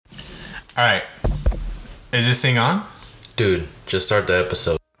All right. Is this thing on? Dude, just start the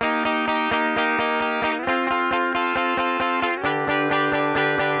episode.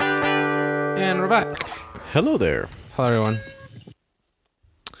 And we're back. Hello there. Hello, everyone.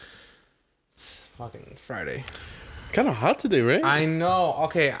 It's fucking Friday. It's kind of hot today, right? I know.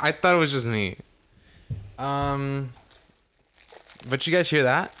 Okay, I thought it was just me. But you guys hear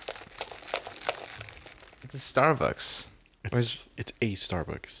that? It's a Starbucks. It's a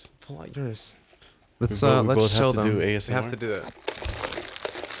Starbucks. Pull out yours. Let's We let's both show have to them. do We ASMR? have to do that.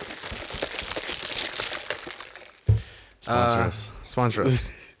 Sponsor us. Sponsor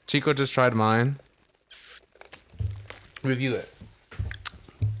us. Chico just tried mine. Review it.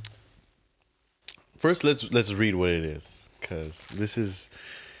 First, let's read what it is, because this is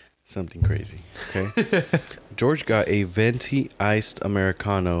something crazy. Okay. George got a venti iced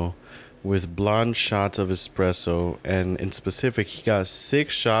Americano with blonde shots of espresso, and in specific, he got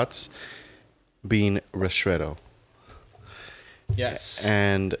 6 shots being ristretto. Yes.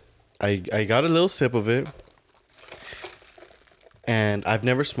 And I got a little sip of it. And I've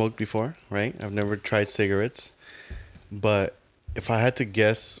never smoked before, right? I've never tried cigarettes. But if I had to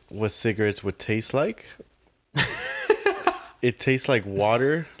guess what cigarettes would taste like, it tastes like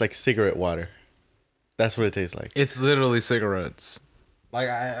water, like cigarette water. That's what it tastes like. It's literally cigarettes. Like,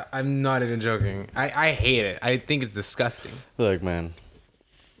 I'm not even joking. I hate it. I think it's disgusting. Look, man.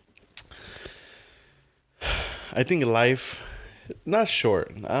 I think life, not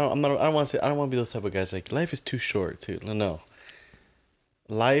short. I don't want to say. I don't want to be those type of guys. Like, life is too short. Too. No.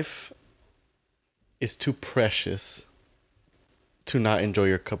 Life is too precious to not enjoy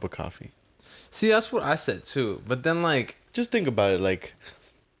your cup of coffee. See, that's what I said too. But then, like, Just think about it. Like,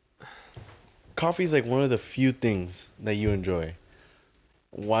 coffee is like one of the few things that you enjoy.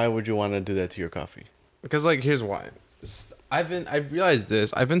 Why would you want to do that to your coffee? because, like, here's why. I realized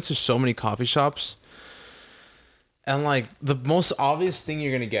this. I've been to so many coffee shops. And, like, the most obvious thing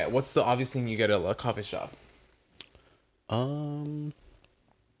you're going to get. What's the obvious thing you get at a coffee shop?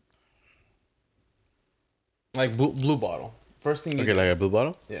 Like, blue bottle. First thing you Okay, get. like a blue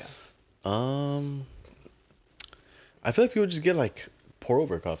bottle. Yeah. I feel like people just get like pour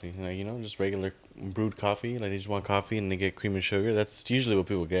over coffee, like, you know, just regular brewed coffee. Like, they just want coffee and they get cream and sugar. That's usually what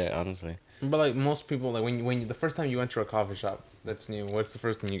people get, honestly. But, like, most people, like, when you, the first time you enter a coffee shop that's new, what's the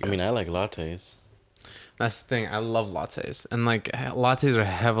first thing you get? I mean, I like lattes. That's the thing. I love lattes. And, like, lattes are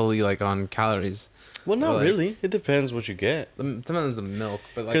heavily, like, on calories. Well, not Like- really. It depends what you get. Depends on the milk.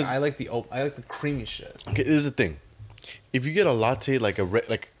 But, like, 'Cause- I like the creamy shit. Okay, this is the thing. If you get a latte, like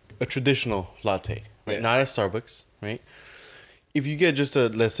a traditional latte, right? Yeah. Not at Starbucks, right? If you get just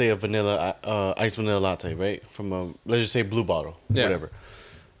let's say a vanilla, iced vanilla latte, right? From let's just say blue bottle, Yeah. whatever.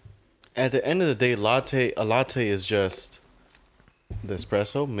 At the end of the day, a latte is just the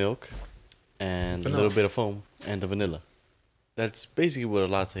espresso, milk, and Vanilla. a little bit of foam and the vanilla. That's basically what a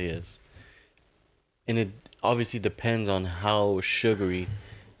latte is. And it obviously depends on how sugary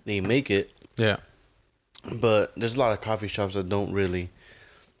they make it. Yeah. But there's a lot of coffee shops that don't really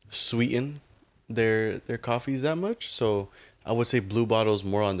sweeten their coffees that much. So I would say Blue Bottle's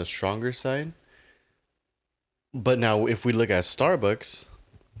more on the stronger side. But now if we look at Starbucks,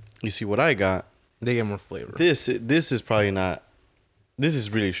 you see what I got. They get more flavor. This is probably not. This is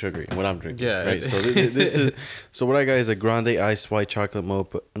really sugary. What I'm drinking. Yeah. Right. So this is. So what I got is a grande iced white chocolate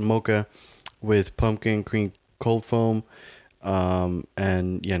mocha with pumpkin cream cold foam,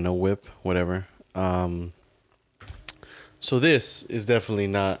 and yeah, no whip, whatever. So this is definitely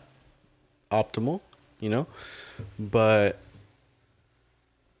not optimal, you know, but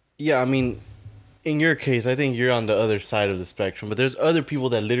yeah, I mean, in your case, I think you're on the other side of the spectrum. But there's other people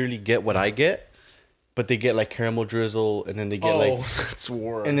that literally get what I get, but they get like caramel drizzle, and then they get like, that's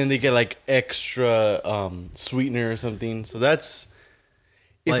worse. and then they get like extra sweetener or something. So that's,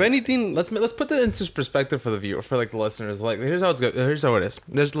 if Like, anything, let's put that into perspective for the viewer, for like the listeners. Like, here's how it's good. Here's how it is.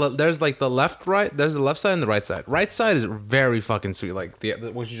 There's like the left, right. There's the left side and the right side. Right side is very fucking sweet. Like the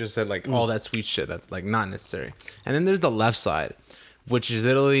what you just said, like all that sweet shit. That's like not necessary. And then there's the left side, which is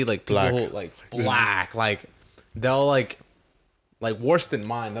literally like people Black. like black. Like they'll like worse than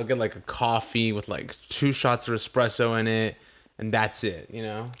mine. They'll get like a coffee with like 2 shots of espresso in it, and that's it. You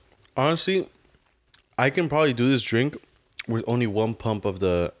know. honestly, I can probably do this drink with only 1 pump of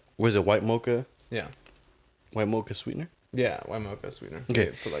the, what is it, white mocha sweetener. Yeah, white mocha sweetener. Okay,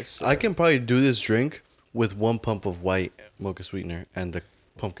 Yeah, put, like, I can probably do this drink with 1 pump of white mocha sweetener and the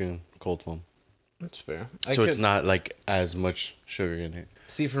pumpkin cold foam. That's fair. So it's not like as much sugar in it.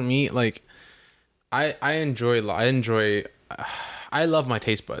 See, for me, like, I love my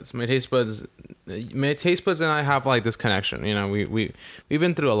taste buds. My taste buds my taste buds and I have like this connection. You know, we've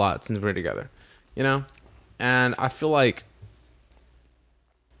been through a lot since we're together. You know, and I feel like,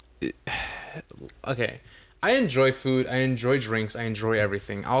 okay, I enjoy food. I enjoy drinks. I enjoy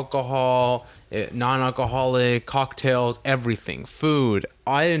everything. Alcohol, non-alcoholic, cocktails, everything. Food.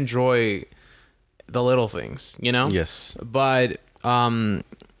 I enjoy the little things, you know? Yes. But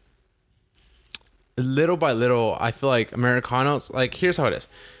little by little, I feel like Americanos, like, here's how it is.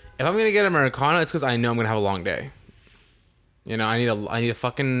 If I'm going to get Americano, it's because I know I'm going to have a long day. You know, I need a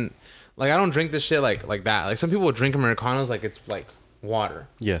fucking, like, I don't drink this shit like that. Like, some people drink Americanos like it's like water.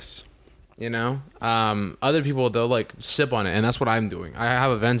 Yes. You know, other people, they'll like sip on it, and that's what I'm doing. I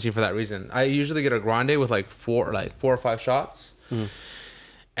have a Venti for that reason. I usually get a grande with like four or five shots,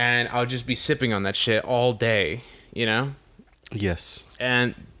 and I'll just be sipping on that shit all day. You know, Yes.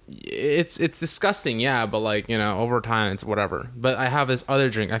 and it's disgusting, yeah, but like, you know, over time it's whatever. But I have this other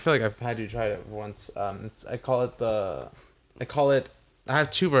drink. I feel like I've had you try it once. I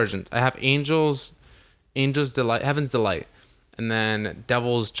have two versions. I have Angel's Delight, Heaven's Delight, and then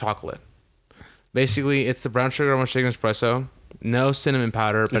Devil's Chocolate. Basically, it's the brown sugar almond shaken espresso, no cinnamon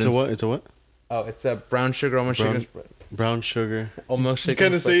powder. But It's a what? It's a what? Oh, it's a brown sugar almond shaken Brown sugar. oat milk You shaken.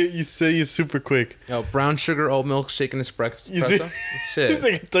 kind of say it. You say it super quick. No, brown sugar oat milk shaken espresso. You see? Shit. It's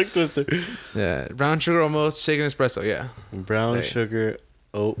like a tongue twister. Yeah, brown sugar oat milk shaken espresso. Yeah. Brown Hey. sugar,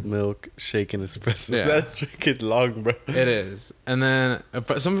 oat milk, shaken espresso. Yeah. That's freaking long, bro. It is. And then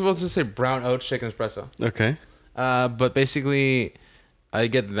some people just say brown oat shaken espresso. Okay. But basically, I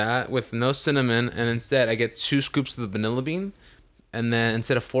get that with no cinnamon, and instead I get 2 scoops of the vanilla bean, and then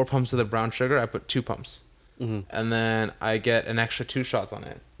instead of 4 pumps of the brown sugar, I put 2 pumps, and then I get an extra 2 shots on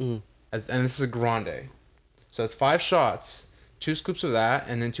it. And this is a grande, so it's 5 shots, 2 scoops of that,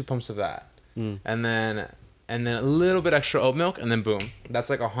 and then 2 pumps of that, and then a little bit extra oat milk, and then boom, that's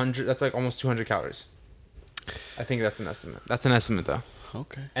like 100. That's like almost 200 calories. I think that's an estimate. That's an estimate though.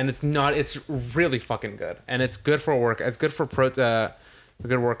 Okay. And it's not. It's really fucking good, and it's good for work. It's good for a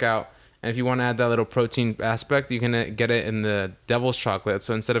good workout. And if you want to add that little protein aspect, you can get it in the Devil's Chocolate.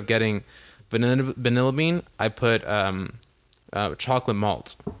 So instead of getting vanilla bean, I put chocolate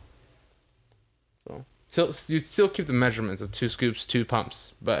malt. So you still keep the measurements of 2 scoops, 2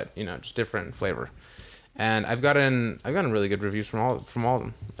 pumps, but you know, just different flavor. And I've gotten really good reviews from all of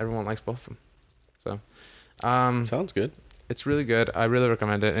them. Everyone likes both of them. So Sounds good. it's really good. I really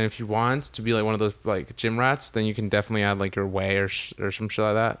recommend it. And if you want to be like one of those like gym rats, then you can definitely add like your whey or some shit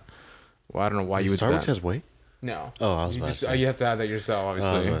like that. Well, I don't know why you would do Starbucks that. has whey? No. Oh, I was about to say. You have to add that yourself, Oh, I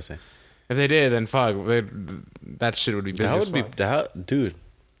obviously. was about to say. If they did, then fuck, that shit would be busy. That as would be fuck. that, dude.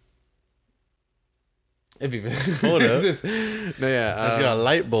 It'd be busy. Hold up. No, yeah. I just got a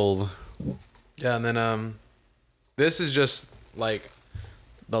light bulb. Yeah, and then this is just like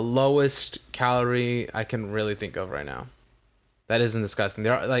the lowest calorie I can really think of right now. That isn't disgusting.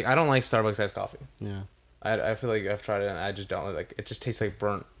 There are, like, I don't like Starbucks iced coffee. Yeah. I feel like I've tried it and I just don't like it. Just tastes like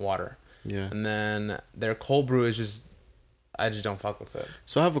burnt water. Yeah. And then their cold brew is just, I just don't fuck with it.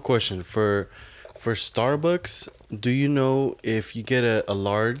 So I have a question for Starbucks. Do you know if you get a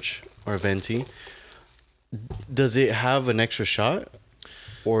large or a venti, does it have an extra shot,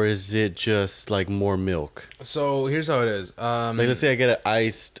 or is it just like more milk? So here's how it is. Like, let's say I get an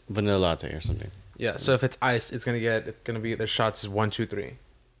iced vanilla latte or something. Yeah. So if it's ice, it's gonna be their shots is 1, 2, 3.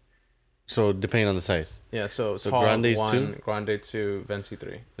 So depending on the size. Yeah. So So Grande's 1, 2? Grande 2, Venti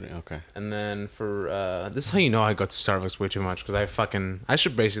 3. Okay. And then for this is how you know I go to Starbucks way too much, because I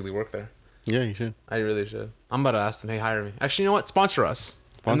should basically work there. Yeah, you should. I really should. I'm about to ask them, hey, hire me. Actually, you know what? Sponsor us.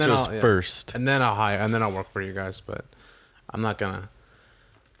 And Sponsor then us I'll- first. And then I'll work for you guys, but I'm not gonna,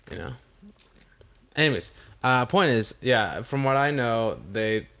 you know. Anyways, point is, yeah, from what I know,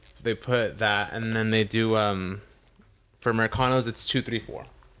 they put that, and then they do for Americanos it's 2, 3, 4.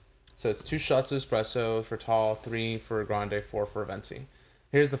 So it's 2 shots of espresso for tall, 3 for grande, 4 for venti.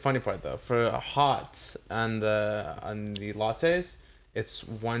 Here's the funny part though. For hot and the lattes, it's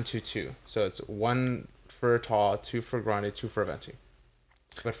 1, 2, 2. So it's 1 for tall, 2 for grande, 2 for venti.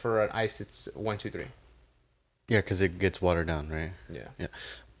 But for an ice, it's 1, 2, 3. Yeah, because it gets watered down, right? Yeah. Yeah.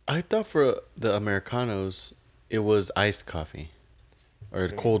 I thought for the Americanos, it was iced coffee or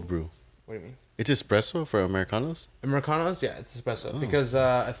do you cold brew. What do you mean? It's espresso for Americanos? Americanos, yeah, it's espresso. Oh. Because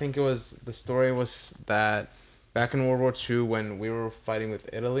I think the story was that back in World War II, when we were fighting with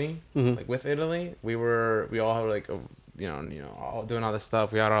Italy, Mhm. like with Italy, we all had like all doing all this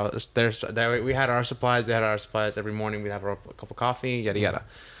stuff. We had we had our supplies. They had our supplies. Every morning we'd have a cup of coffee. Yada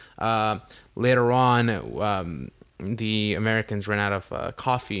yada. Later on, the Americans ran out of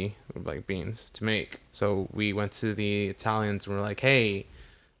coffee, like beans, to make. So we went to the Italians and we're like, hey,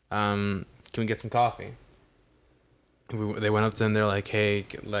 can we get some coffee? They went up to him. They're like, hey,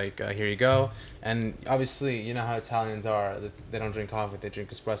 like here you go. And obviously, you know how Italians are. They don't drink coffee. They drink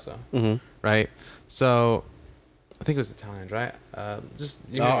espresso, right? So I think it was Italians, right? Just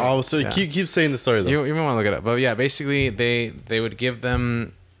keep saying the story though. You might want to look it up, but yeah, basically they would give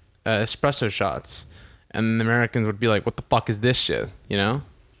them espresso shots, and the Americans would be like, "What the fuck is this shit?" You know,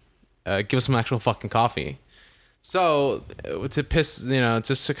 give us some actual fucking coffee. So to piss,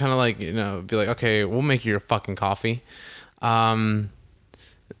 just to kind of like be like, okay, we'll make you your fucking coffee.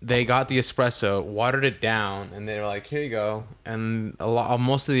 They got the espresso, watered it down, and they were like, here you go. And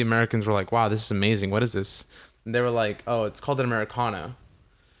most of the Americans were like, wow, this is amazing. What is this? And they were like, oh, it's called an Americano.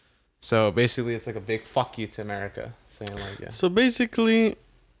 So basically, it's like a big fuck you to America, saying like, yeah. So basically,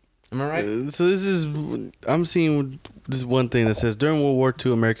 am I right? I'm seeing this one thing that says during World War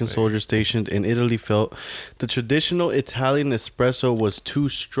II, American soldiers stationed in Italy felt the traditional Italian espresso was too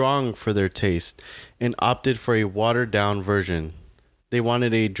strong for their taste and opted for a watered down version. They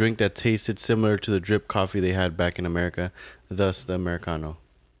wanted a drink that tasted similar to the drip coffee they had back in America, thus the Americano.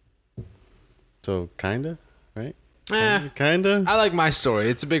 So kinda, right? Kinda. I like my story.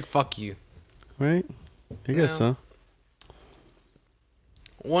 It's a big fuck you. Right? I guess so.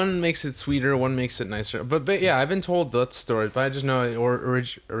 One makes it sweeter, one makes it nicer. But yeah, I've been told that story, but I just know it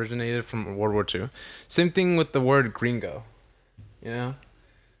originated from World War II. Same thing with the word gringo. You know?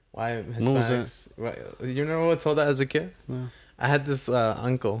 Why Hispanics? What was that? You know what I told that as a kid? No. I had this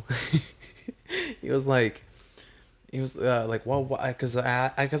uncle. he was like, well, why? Because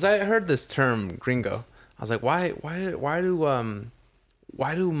I heard this term gringo. I was like, why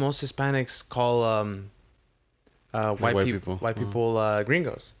do most Hispanics call white people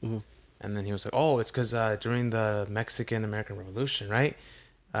gringos? Mm-hmm. And then he was like, oh, it's because during the Mexican American Revolution, right?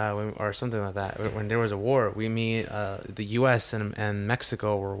 Or something like that. When there was a war, the U.S. and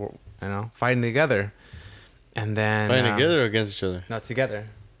Mexico were fighting together. And then fighting together or against each other? No, together.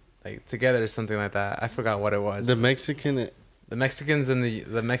 Like together, something like that. I forgot what it was. The Mexicans and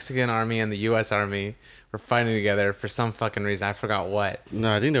the Mexican army and the U.S. army were fighting together for some fucking reason. I forgot what.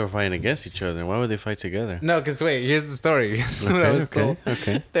 No, I think they were fighting against each other. Why would they fight together? No, because wait, here's the story. What I was told.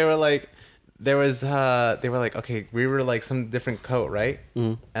 Okay. They were like, okay, we were like some different coat, right?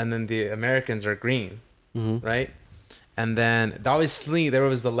 Mm-hmm. And then the Americans are green, mm-hmm. right? And then obviously there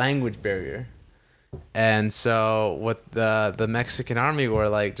was the language barrier. And so what the Mexican army were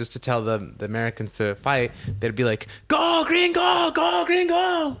like, just to tell the Americans to fight, they'd be like, go gringo, go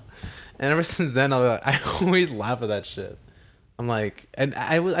gringo. And ever since then, I always laugh at that shit. I'm like, and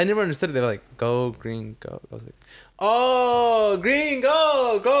I never understood it. They were like, go gringo. I was like, oh,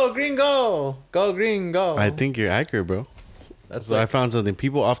 gringo, go gringo, go gringo. I think you're accurate, bro. That's so I found something.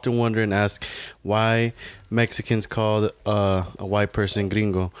 People often wonder and ask why Mexicans called a white person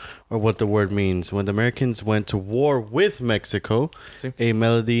gringo or what the word means. When the Americans went to war with Mexico, a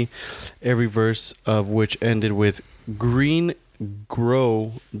melody, every verse of which ended with green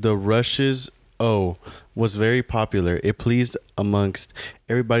grow the rushes was very popular. It pleased amongst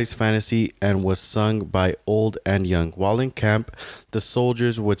everybody's fantasy and was sung by old and young. While in camp, the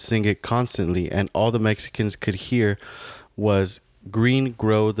soldiers would sing it constantly, and all the Mexicans could hear was green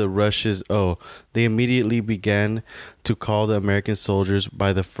grow the rushes They immediately began to call the American soldiers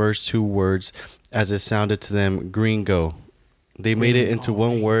by the first two words as it sounded to them, gringo. They made it into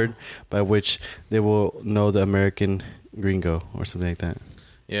one word by which they will know the American gringo or something like that.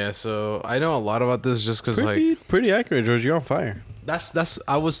 Yeah, so I know a lot about this just because pretty accurate, George. You're on fire. That's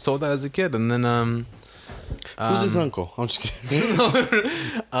I was told that as a kid, and then who's his uncle? I'm just kidding.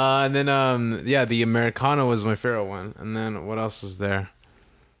 And then the Americano was my favorite one. And then what else was there?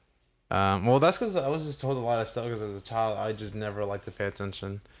 Well, that's because I was just told a lot of stuff because as a child I just never liked to pay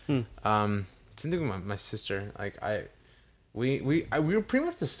attention. Same thing with my sister. Like we were pretty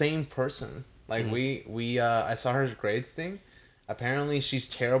much the same person. Like I saw her grades thing. Apparently she's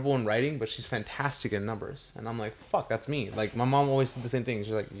terrible in writing, but she's fantastic in numbers. And I'm like, fuck, that's me. Like my mom always said the same thing.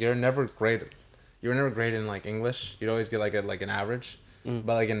 She's like, you were never great in like English. You'd always get like an average,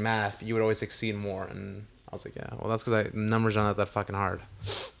 but like in math, you would always exceed more. And I was like, yeah, well, that's because numbers are not that fucking hard.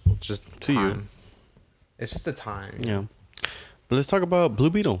 It's just to time. you. It's just the time. Yeah, but let's talk about Blue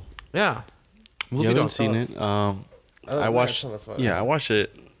Beetle. Yeah, Blue Beetle. Haven't seen it. I watched. Yeah, I watched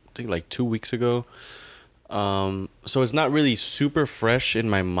it. I think like 2 weeks ago. So it's not really super fresh in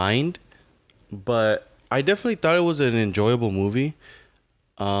my mind, but I definitely thought it was an enjoyable movie.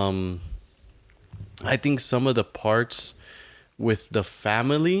 I think some of the parts with the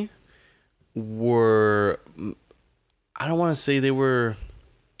family were, I don't want to say they were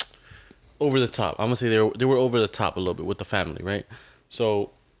over the top. I'm going to say they were over the top a little bit with the family, right?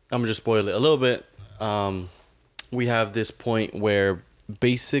 So I'm gonna just spoil it a little bit. We have this point where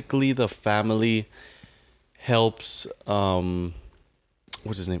basically the family helps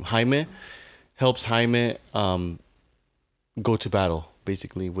what's his name, Jaime, helps Jaime go to battle,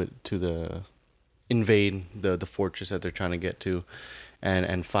 basically, to the invade the fortress that they're trying to get to,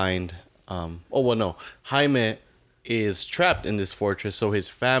 and find Jaime is trapped in this fortress, so his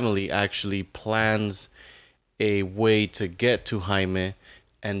family actually plans a way to get to Jaime,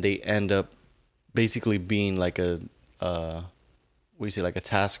 and they end up basically being like like a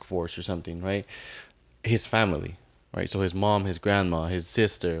task force or something, right? His family, right? So his mom, his grandma, his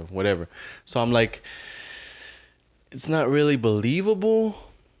sister, whatever. So I'm like, it's not really believable.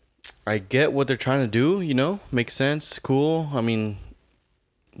 I get what they're trying to do, makes sense, cool. I mean,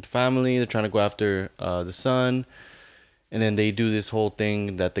 family, they're trying to go after the son, and then they do this whole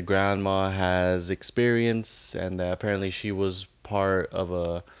thing that the grandma has experience, and that apparently she was part of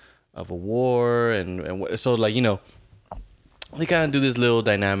a war, and so like they kind of do this little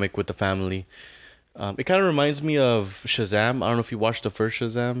dynamic with the family. It kind of reminds me of Shazam. I don't know if you watched the first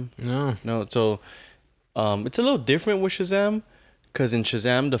Shazam. No. So it's a little different with Shazam, because in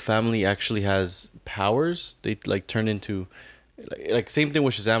Shazam the family actually has powers. They like turn into like same thing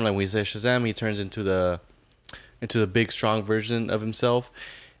with Shazam. Like when we say Shazam, he turns into the big strong version of himself.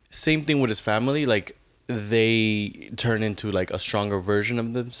 Same thing with his family. Like they turn into like a stronger version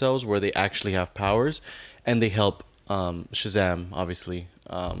of themselves where they actually have powers, and they help Shazam obviously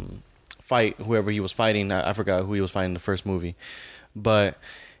fight whoever he was fighting. I forgot who he was fighting in the first movie, but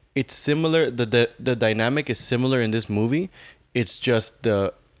it's similar. The dynamic is similar in this movie. It's just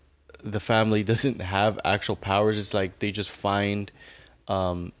the family doesn't have actual powers. It's like they just find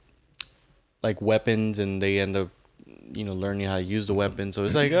like weapons, and they end up learning how to use the weapon. So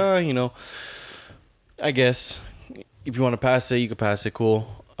it's like I guess if you want to pass it, you could pass it.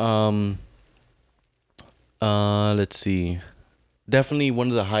 Cool. Let's see. Definitely one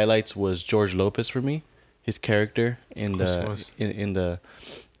of the highlights was George Lopez for me. His character in the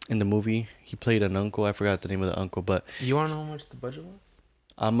movie, he played an uncle. I forgot the name of the uncle, but You want to know how much the budget was?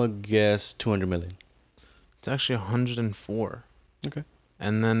 I'm gonna guess 200 million. It's actually 104. Okay.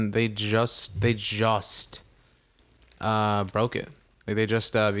 And then they just broke it. Like they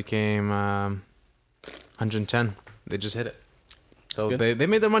just became 110. They just hit it. So they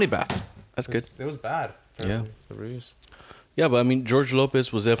made their money back. That's good. It was bad. Yeah. The reviews. Yeah, but I mean, George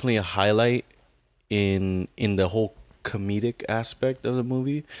Lopez was definitely a highlight in the whole comedic aspect of the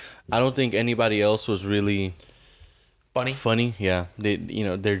movie. I don't think anybody else was really funny. Yeah, they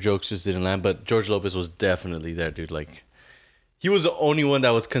their jokes just didn't land. But George Lopez was definitely there, dude. Like, he was the only one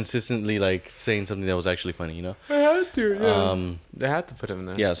that was consistently like saying something that was actually funny. They had to. Yeah. They had to put him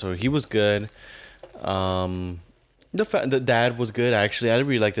there. Yeah, so he was good. The dad was good actually. I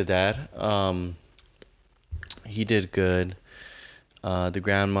really liked the dad. He did good. The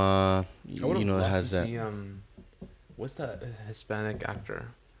grandma, has that. See, what's that Hispanic actor?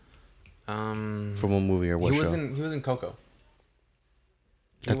 From what movie or what show? He was in Coco.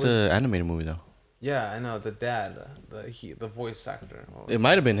 That's an animated movie though. Yeah, I know. The dad, the voice actor. It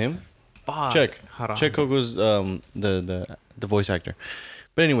might have been him. Fuck. Check Haram. Coco's the voice actor.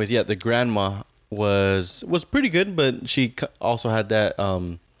 But anyways, yeah, the grandma was pretty good, but she also had that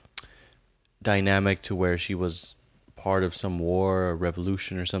dynamic to where she was part of some war or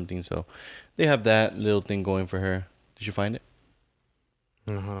revolution or something. So they have that little thing going for her. Did you find it?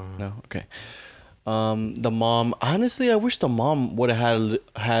 No? Okay. The mom, honestly, I wish the mom would have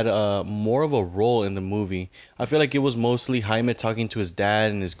had more of a role in the movie. I feel like it was mostly Jaime talking to his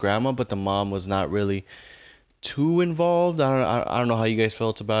dad and his grandma, but the mom was not really too involved. I don't know how you guys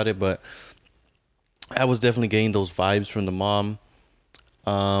felt about it, but I was definitely getting those vibes from the mom.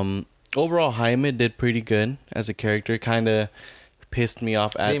 Overall, Jaime did pretty good as a character. Kind of pissed me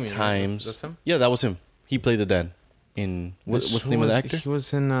off at times. That's him? Yeah, that was him. He played the dad in what's the name of the actor? He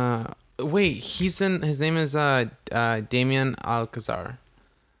was in his name is Damien Alcazar.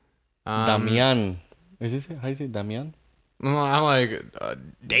 Damian. Is this how you say Damian? No, I'm like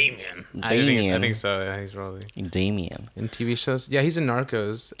Damien. I think so. Yeah, he's probably Damien in TV shows. Yeah, he's in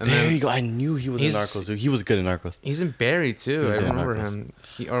Narcos. And there you go. I knew he was in Narcos. Dude. He was good in Narcos. He's in Barry too. I remember him.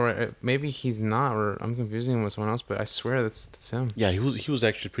 Narcos. Maybe he's not, or I'm confusing him with someone else. But I swear that's him. Yeah, he was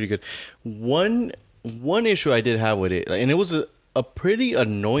actually pretty good. One issue I did have with it, and it was a pretty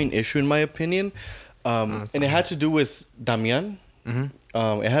annoying issue in my opinion, and it had to do with Damian.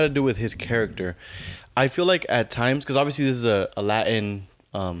 Mm-hmm. It had to do with his character. I feel like at times, because obviously this is a Latin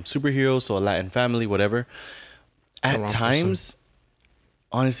superhero, so a Latin family, whatever. At times,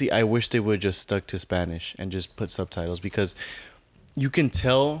 honestly, I wish they would just stuck to Spanish and just put subtitles, because you can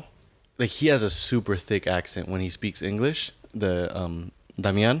tell like he has a super thick accent when he speaks English. The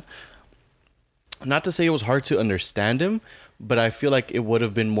Damian. Not to say it was hard to understand him, but I feel like it would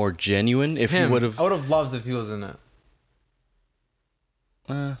have been more genuine if he would have. I would have loved if he was in it.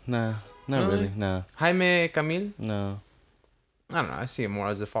 Nah, not Really? really. Nah, Jaime Camil. no, I don't know. I see him more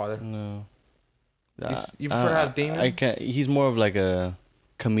as a father. no. You prefer to have Damon? I can't. He's more of like a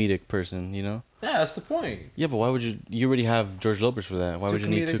comedic person, you know. Yeah, that's the point. Yeah, but why would you? You already have George Lopez for that. Why Two would you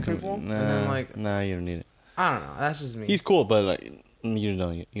need two? comedic people? Nah, And then, like- nah, you don't need it. I don't know. That's just me. He's cool, but like you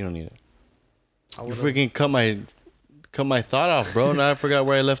don't need it. I You would've- freaking cut my thought off, bro. Now I forgot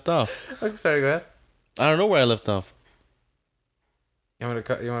where I left off. Okay, sorry. Go ahead. I don't know where I left off. You want me to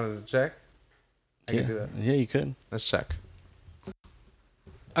cut? You want to check? I Yeah, can do that. yeah, you could. Let's check.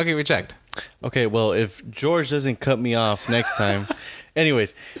 Okay, we checked. Okay, well, if George doesn't cut me off next time,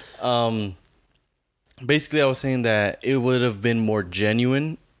 anyways, basically I was saying that it would have been more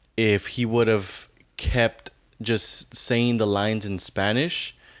genuine if he would have kept just saying the lines in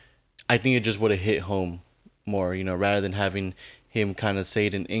Spanish. I think it just would have hit home more, you know, rather than having him kind of say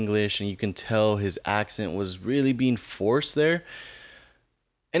it in English, and you can tell his accent was really being forced there.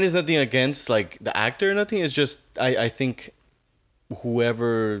 And it's nothing against like the actor or nothing. It's just I think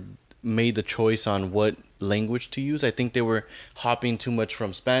whoever made the choice on what language to use, I think they were hopping too much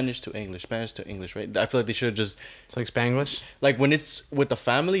from Spanish to English, right? I feel like they should have just It's like Spanglish. like when it's with the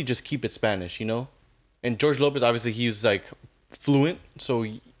family, just keep it Spanish, you know. And George Lopez, obviously, he's like fluent, so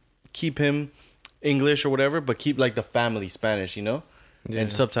keep him English or whatever, but keep like the family Spanish, you know, Yeah.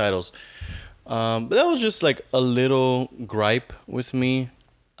 and subtitles. But that was just like a little gripe with me.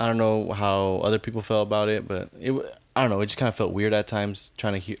 I don't know how other people felt about it, but I don't know. It just kind of felt weird at times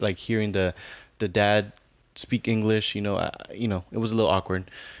trying to hear, like hearing the dad speak English. You know, it was a little awkward.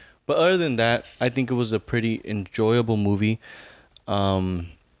 But other than that, I think it was a pretty enjoyable movie.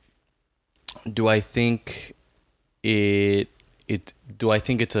 Do I think do I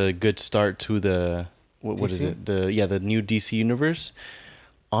think it's a good start to the what is DC? it? The new DC universe?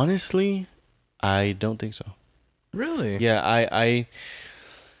 Honestly, I don't think so. Really? Yeah,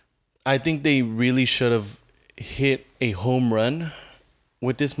 I think they really should have hit a home run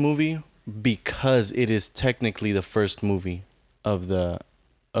with this movie because it is technically the first movie of the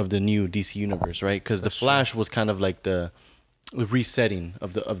new DC universe, right? Because the Flash was kind of like the resetting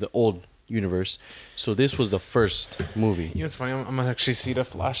of the old universe. So this was the first movie. You know what's funny? I'm gonna actually see the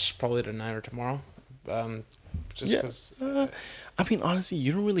Flash probably tonight or tomorrow. Just Yeah. because. I mean, honestly,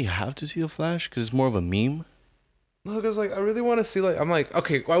 you don't really have to see the Flash because it's more of a meme. No, because like I really want to see like I'm like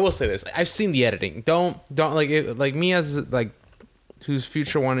okay. I will say this. I've seen the editing. Don't like it. Like me as like who's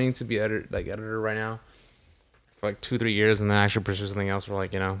future wanting to be editor right now for like 2-3 years and then actually pursue something else for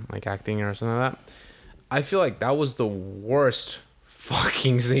like like acting or something like that. I feel like that was the worst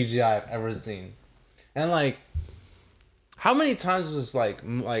fucking CGI I've ever seen. And like, how many times was this like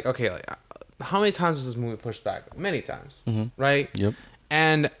okay like how many times was this movie pushed back? Many times, right? Yep.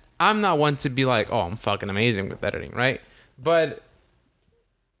 And I'm not one to be like, oh, I'm fucking amazing with editing, right? But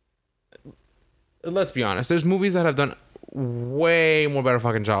let's be honest. There's movies that have done way more better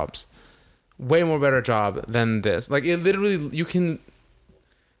fucking jobs. Way more better job than this. Like, it literally, you can...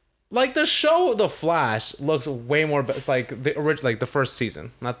 Like, the show The Flash looks way more... It's like the original, like the first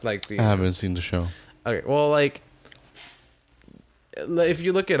season. Not like the... I haven't seen the show. Okay, well, like... If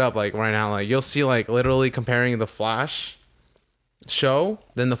you look it up, like, right now, like, you'll see, like, literally comparing The Flash show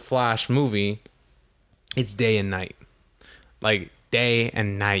then the Flash movie, it's day and night. Like day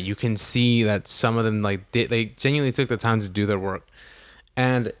and night. You can see that some of them like they genuinely took the time to do their work.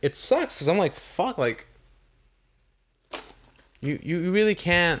 And it sucks because I'm like, fuck, like you really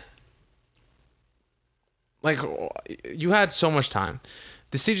can't, like, you had so much time.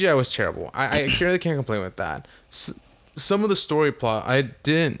 The CGI was terrible. I really can't complain with that. Some of the story plot I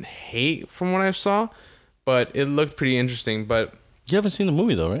didn't hate from what I saw, but it looked pretty interesting. But You haven't seen the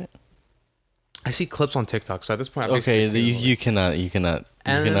movie though, right? I see clips on TikTok, so at this point, I've Okay, basically seen the movie. you cannot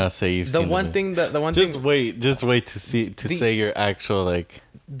And say you've the seen one movie. thing that the one Just thing wait to say your actual like.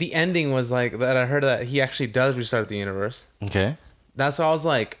 the ending was like that. I heard that he actually does restart the universe. Okay. That's why I was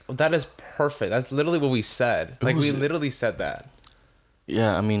like, that is perfect. That's literally what we said. Like we was- literally said that.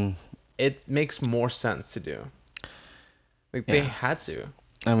 Yeah, I mean, It makes more sense to do. Like they Yeah. had to.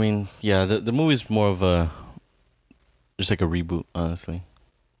 I mean, yeah. The movie's more of a just like a reboot. Honestly,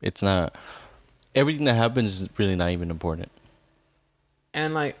 it's not everything that happens is really not even important.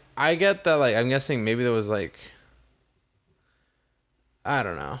 And like I get that. Like I'm guessing maybe there was like, I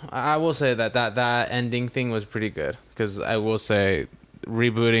don't know. I will say that ending thing was pretty good because I will say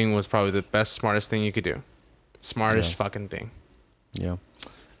rebooting was probably the best, smartest thing you could do. Smartest fucking thing. Yeah.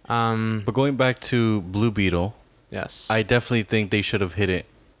 But going back to Blue Beetle, Yes. I definitely think they should have hit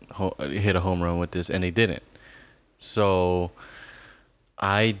a home run with this, and they didn't. So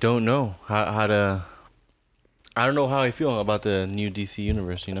I don't know how to. I don't know how I feel about the new DC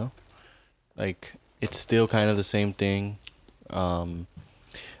universe. You know, like it's still kind of the same thing.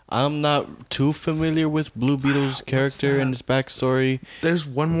 I'm not too familiar with Blue Beetle's character and his backstory. There's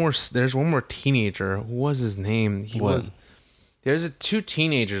one more teenager. Who was his name? There's two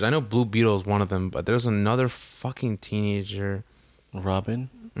teenagers. I know Blue Beetle is one of them, but there's another fucking teenager. Robin?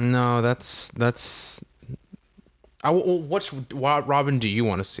 No, that's. What Robin do you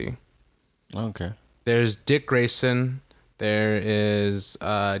want to see? Okay. There's Dick Grayson. There is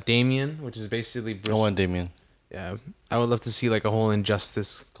Damian, which is basically Bruce. I want Damian. Yeah, I would love to see like a whole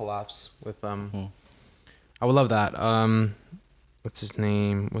Injustice collapse with I would love that. What's his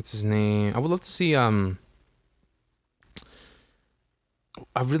name? I would love to see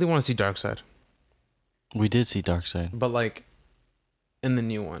I really want to see Darkseid. We did see Darkseid. But like in the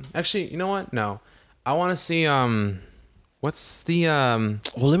new one. Actually, you know what? No. I want to see what's the Well,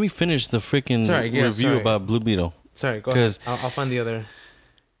 let me finish the freaking review about Blue Beetle. Sorry, go ahead. I'll find the other.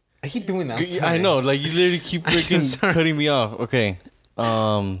 I keep doing that. I know, like you literally keep freaking cutting me off. Okay.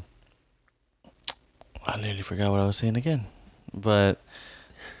 I literally forgot what I was saying again. But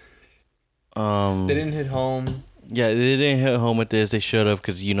they didn't hit home. Yeah, they didn't hit home with this. They should have,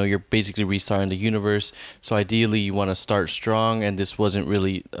 because you're basically restarting the universe. So ideally, you want to start strong, and this wasn't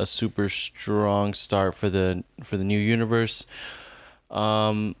really a super strong start for the new universe.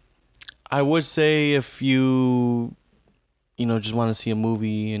 I would say if you just want to see a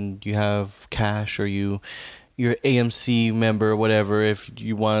movie and you have cash, or you're AMC member or whatever, if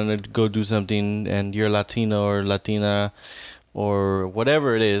you want to go do something and you're Latino or Latina or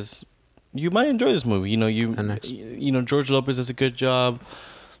whatever it is, you might enjoy this movie. George Lopez does a good job.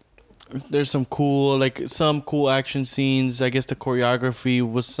 There's some cool action scenes. I guess the choreography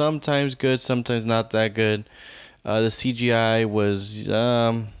was sometimes good, sometimes not that good. The CGI was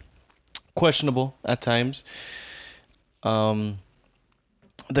questionable at times. The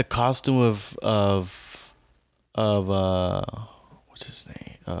costume of what's his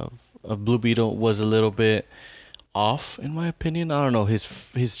name of Blue Beetle was a little bit off, in my opinion. I don't know. His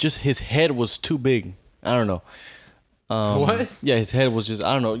head was too big. I don't know. What? Yeah, his head was just,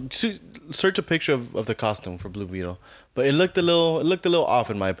 I don't know. Search a picture of the costume for Blue Beetle, but it looked a little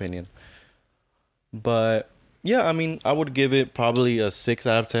off, in my opinion. But yeah, I mean, I would give it probably a 6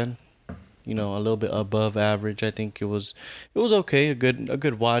 out of 10. A little bit above average. I think it was okay, a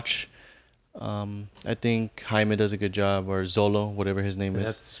good watch. I think Jaime does a good job, or Zolo, whatever his name is.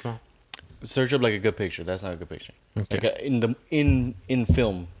 That's small. Search up like a good picture. That's not a good picture. Okay. Like in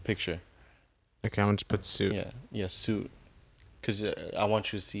film picture. Okay, I'm gonna just put suit. Yeah, suit. Because I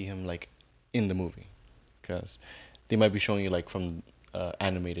want you to see him like in the movie, because they might be showing you like from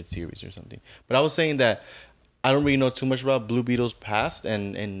animated series or something. But I was saying that I don't really know too much about Blue Beetle's past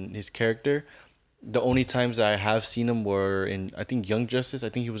and his character. The only times I have seen him were in, I think, Young Justice. I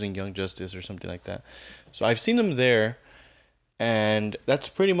think he was in Young Justice or something like that. So I've seen him there, and that's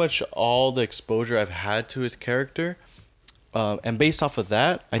pretty much all the exposure I've had to his character. And based off of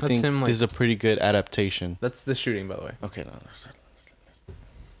that, I think this is a pretty good adaptation. That's the shooting, by the way. Okay, no.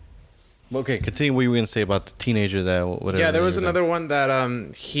 Okay, continue what you were going to say about the teenager that whatever. Yeah, there was another one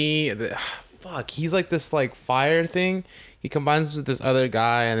that he's like this like fire thing. He combines with this other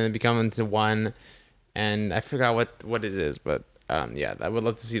guy and then become into one, and I forgot what it is, but yeah, I would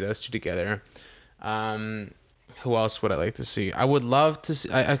love to see those two together. Who else would I like to see? I would love to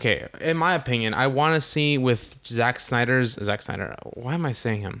see. Okay, in my opinion, I want to see with Zack Snyder. Why am I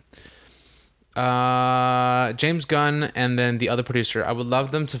saying him? James Gunn and then the other producer. I would love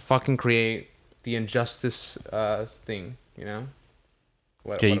them to fucking create the Injustice thing. You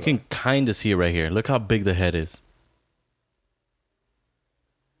can kind of see it right here. Look how big the head is.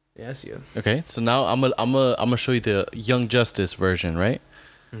 Yeah, I see it. Okay, so now I'm gonna show you the Young Justice version, right?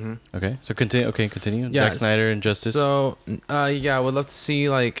 Mm-hmm. Okay, so continue. Okay, continue. Yeah, Zack Snyder and Justice. So, yeah, I would love to see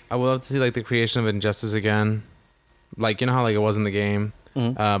the creation of Injustice again, like how like it was in the game.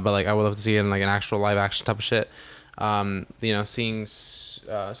 Mm-hmm. But like I would love to see it in like an actual live action type of shit. Seeing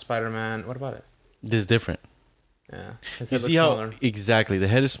Spider-Man. What about it? This is different. Yeah. You see how exactly the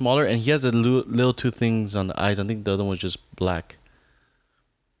head is smaller, and he has a little two things on the eyes. I think the other one's just black.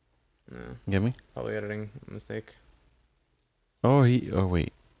 Yeah. You get me? Probably editing mistake. Oh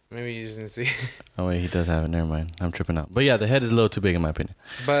wait. Maybe you didn't see. Oh wait, he does have it. Never mind. I'm tripping out. But yeah, the head is a little too big in my opinion.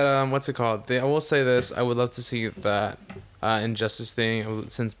 But what's it called? I will say this. I would love to see that Injustice thing,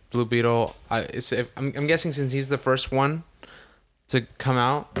 since Blue Beetle. I'm guessing since he's the first one to come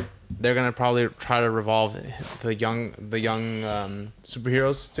out, they're gonna probably try to revolve the young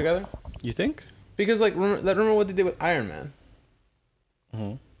superheroes together. You think? Because like remember what they did with Iron Man.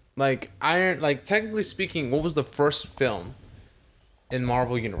 Mm-hmm. Like technically speaking, what was the first film in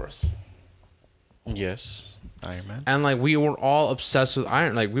Marvel Universe? Yes, Iron Man. And like we were all obsessed with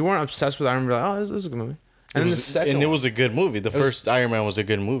Iron. Like we weren't obsessed with Iron Man. Like, oh, this is a good movie. And then the second it was a good movie. The first Iron Man was a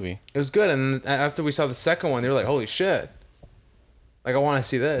good movie. It was good, and then after we saw the second one, they were like, "Holy shit!" Like I want to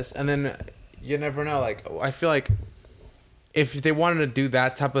see this. And then you never know. Like I feel like if they wanted to do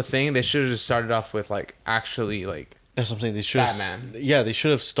that type of thing, they should have just started off with like actually like. That's what I'm saying. They should. Batman. Yeah, they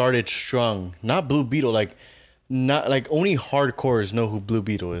should have started strong. Not Blue Beetle. Not only hardcores know who Blue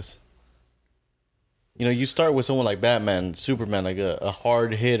Beetle is. You know, you start with someone like Batman, Superman, like a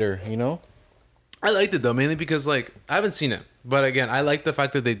hard hitter. You know. I liked it though, mainly because like I haven't seen it, but again, I like the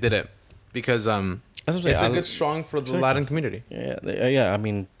fact that they did it because That's what I'm saying. it's a good strong for the Latin community. Yeah, yeah. I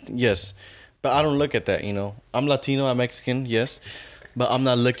mean, yes, but I don't look at that. You know, I'm Latino, I'm Mexican, yes, but I'm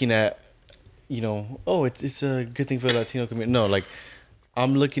not looking at, you know, oh, it's a good thing for the Latino community. No, like,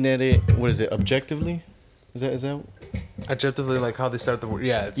 I'm looking at it. What is it? Objectively, is that? Objectively, like how they start the word.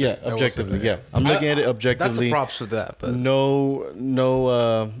 Yeah, objectively. Yeah, I'm looking at it objectively. That's a props for that, but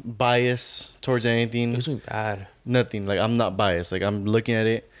no bias towards anything. it was doing bad. Nothing. Like, I'm not biased. Like, I'm looking at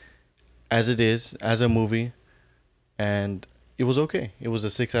it as it is, as a movie, and it was okay. It was a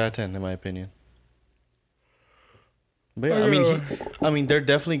 6 out of 10 in my opinion. But yeah, I mean, they're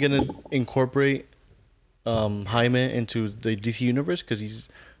definitely gonna incorporate Jaime into the DC universe because he's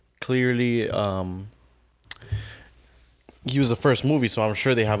clearly he was the first movie, so I'm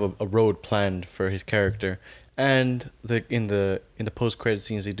sure they have a road planned for his character. And in the post credit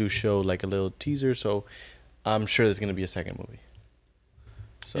scenes, they do show like a little teaser, so I'm sure there's gonna be a second movie.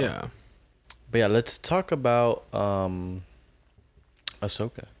 So Yeah. but yeah, let's talk about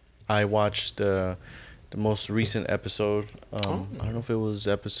Ahsoka. I watched the most recent episode. I don't know if it was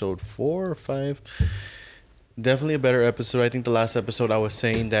episode 4 or 5. Definitely a better episode. I think the last episode I was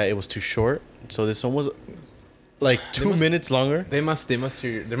saying that it was too short, so this one was like 2 minutes longer. They must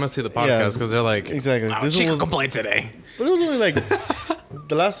hear the podcast because they're like exactly. This one was complaint today. But it was only like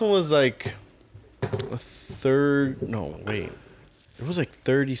the last one was like a third. No, wait. It was like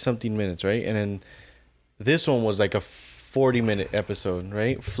 30 something minutes, right? And then this one was like a 40-minute episode,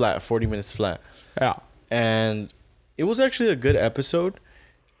 right? Flat, 40 minutes flat. Yeah. And it was actually a good episode.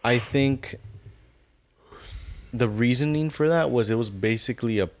 I think the reasoning for that was it was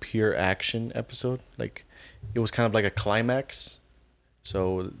basically a pure action episode. Like, it was kind of like a climax.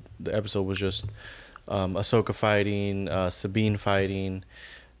 So the episode was just Ahsoka fighting, Sabine fighting,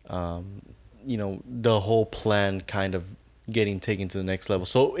 you know, the whole plan kind of getting taken to the next level.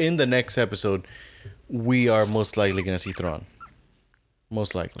 So in the next episode, we are most likely going to see Thrawn.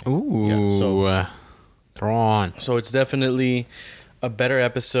 Most likely. Ooh. Yeah, so Thrawn. So it's definitely a better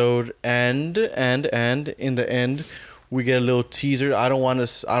episode, and in the end, we get a little teaser. I don't want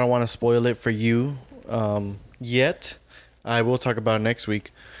to spoil it for you yet. I will talk about it next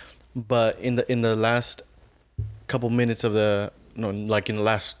week. But in the last couple minutes of like in the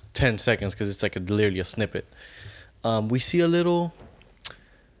last 10 seconds, because it's like literally a snippet, we see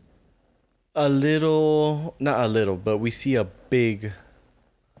but we see a big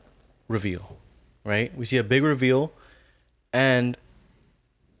reveal, right? We see a big reveal. And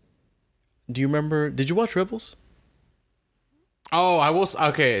do you remember, did you watch Rebels? Oh, I will.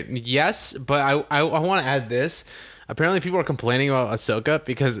 Okay, yes, but I want to add this. Apparently, people are complaining about Ahsoka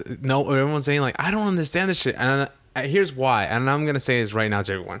because everyone's saying like, I don't understand this shit, and here's why. And I'm gonna say this right now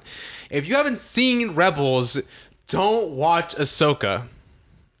to everyone: if you haven't seen Rebels, don't watch Ahsoka.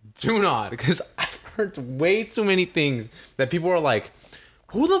 Do not, because I've heard way too many things that people are like,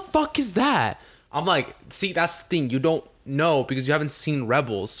 who the fuck is that? I'm like, see, that's the thing. You don't know because you haven't seen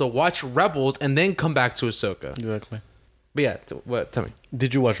Rebels. So watch Rebels and then come back to Ahsoka. Exactly. But yeah, tell me.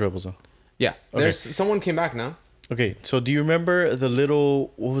 Did you watch Rebels though? Yeah. Okay. There's someone came back now. Okay, so do you remember the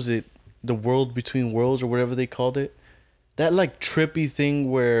little, what was it? The World Between Worlds or whatever they called it? That like trippy thing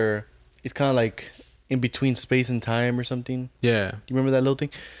where it's kind of like in between space and time or something. Yeah. Do you remember that little thing?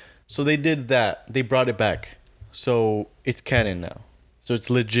 So they did that. They brought it back. So it's canon now. So it's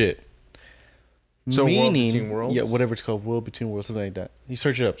legit. So meaning, World Between Worlds? Yeah, whatever it's called, World Between Worlds, something like that. You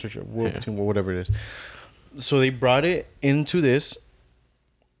search it up, World Between Worlds, whatever it is. So they brought it into this,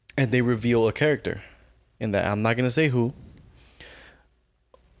 and they reveal a character in that. I'm not gonna say who,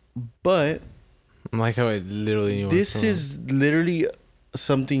 but I'm like how I literally knew. this is literally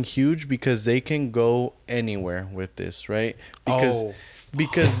something huge because they can go anywhere with this, right? Because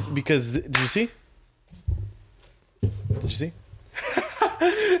did you see? Did you see?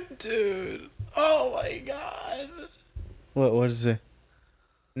 Dude. Oh my god. What is it?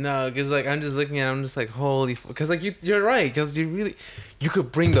 No, because like I'm just looking at it, I'm just like, holy because like you're right, because you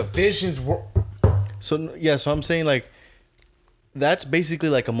could bring the visions So yeah, so I'm saying like that's basically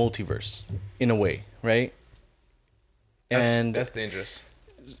like a multiverse in a way, right? And that's dangerous.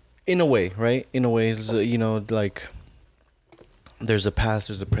 in a way, right? In a way, it's, you know, like there's a past,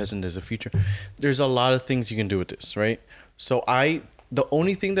 there's a present, there's a future. There's a lot of things you can do with this, right? So the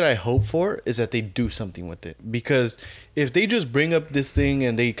only thing that I hope for is that they do something with it, because if they just bring up this thing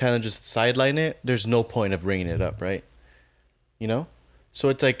and they kind of just sideline it, there's no point of bringing it up, right? You know? So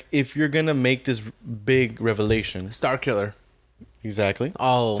it's like if you're gonna make this big revelation, Star Killer. exactly.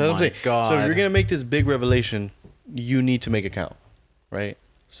 Oh So that's what I'm my saying. god. So if you're gonna make this big revelation, you need to make it count, right?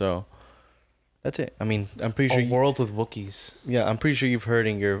 So that's it. I mean, I'm pretty sure. a world with Wookiees. Yeah, I'm pretty sure you've heard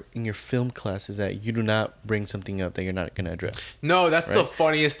in your film classes that you do not bring something up that you're not gonna address. No, that's the Right?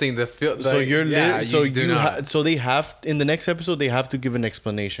 funniest thing. So you're do not. so they have in the next episode they have to give an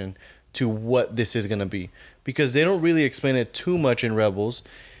explanation to what this is gonna be, because they don't really explain it too much in Rebels,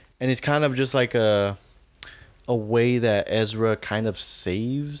 and it's kind of just like a way that Ezra kind of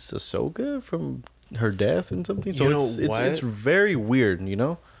saves Ahsoka from her death and something. So You know it's what? very weird, you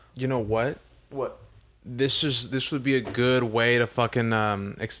know. You know what? What? This would be a good way to fucking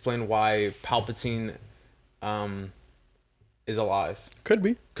explain why Palpatine is alive. Could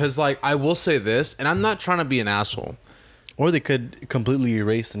be. Cause like I will say this, and I'm not trying to be an asshole. Or they could completely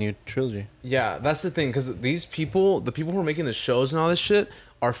erase the new trilogy. Yeah, that's the thing. Because these people, the people who are making the shows and all this shit,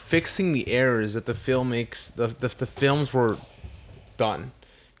 are fixing the errors that the films were done.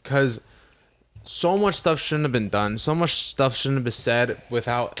 Because so much stuff shouldn't have been done. So much stuff shouldn't have been said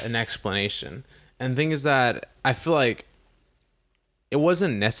without an explanation. And the thing is that I feel like it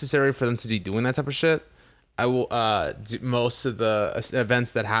wasn't necessary for them to be doing that type of shit. Most of the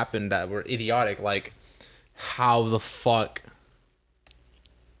events that happened that were idiotic, like how the fuck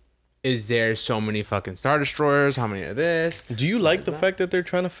is there so many fucking Star Destroyers? How many are this? Do you like the fact that they're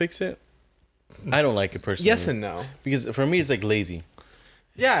trying to fix it? I don't like it personally. Yes and no. Because for me, it's like lazy.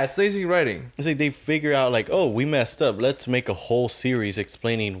 Yeah, it's lazy writing. It's like they figure out like, oh, we messed up. Let's make a whole series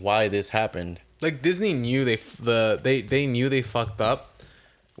explaining why this happened. Like Disney knew they knew they fucked up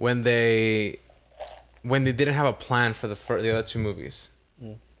when they didn't have a plan for the other two movies.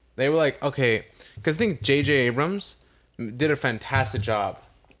 They were like, okay, because I think J.J. Abrams did a fantastic job.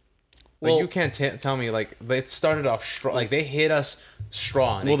 Like, Well- you can't tell me, like, it started off strong. Like, they hit us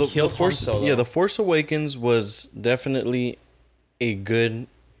strong. They killed Han Force, Solo. yeah, the Force Awakens was definitely a good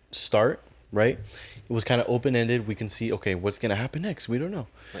start, right? It was kind of open ended. We can see, okay, what's gonna happen next? We don't know.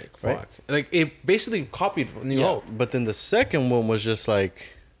 Like, fuck. Right? Like, it basically copied New Yeah, Hope. but then the second one was just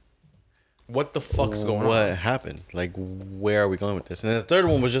like, What the fuck's going what on? happened? Like, where are we going with this? And then the third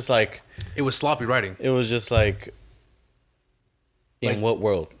one was just like, It was sloppy writing. it was just like, in Like, what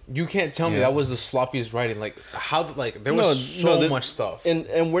world? You can't tell me Yeah. that was the sloppiest writing. Like, how, like, there was much stuff.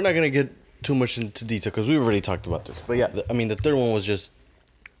 And we're not gonna get too much into detail because we've already talked about this. But yeah, I mean, the third one was just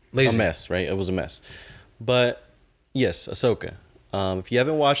Lazy. a mess, right? It was a mess. But yes, Ahsoka. If you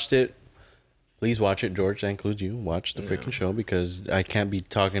haven't watched it, please watch it. George, that includes you. Watch the freaking show, because I can't be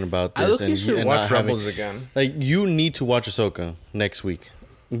talking about I this look, you should and watch not having- Rebels again. Like, you need to watch Ahsoka next week.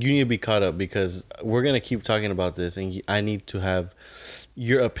 You need to be caught up, because we're gonna keep talking about this, and I need to have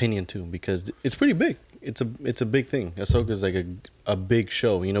your opinion too, because it's pretty big. It's a big thing. Ahsoka is like a big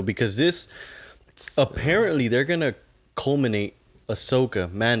show, you know, because this apparently they're gonna culminate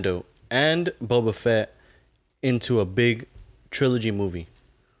Ahsoka, Mando, and Boba Fett into a big trilogy movie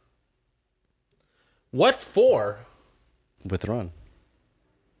What for? with Thrawn.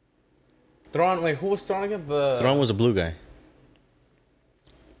 Thrawn, wait, who was Thrawn again? Thrawn was a blue guy,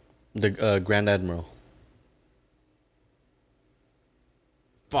 the Grand Admiral.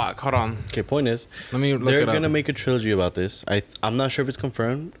 Fuck, hold on. Okay, point is, Let me look they're it up. gonna make a trilogy about this. I'm not sure if it's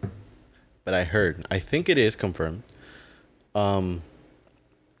confirmed, but I think it is confirmed. And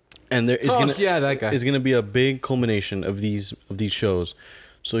there is Fuck, yeah, that guy. is gonna be a big culmination of these shows.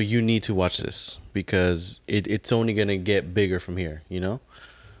 So you need to watch this, because it's only gonna get bigger from here, you know.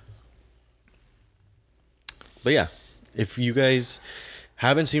 But yeah, if you guys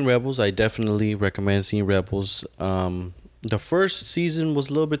haven't seen Rebels, I definitely recommend seeing Rebels. The first season was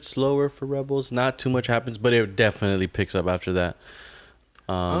a little bit slower for Rebels. Not too much happens, but it definitely picks up after that.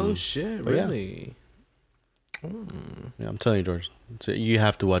 Oh shit! but yeah. Really? Yeah, I'm telling you, George. So you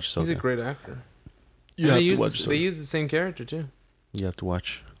have to watch Ahsoka. He's a great actor. You And have they to use watch they Ahsoka. use the same character too. You have to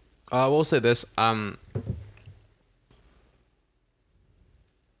watch. We'll say this.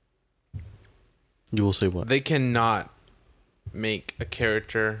 You will say what? They cannot make a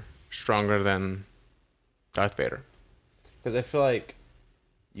character stronger than Darth Vader? Because I feel like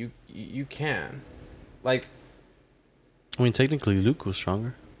you can, like, I mean, technically, Luke was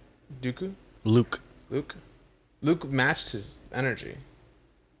stronger. Dooku. Luke Matched his energy.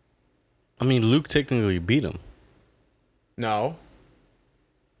 I mean, Luke technically beat him. No.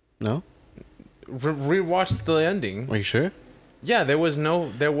 No? Rewatch the ending. Are you sure? Yeah, there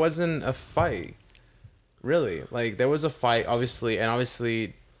wasn't a fight. Really. Like, there was a fight, obviously, and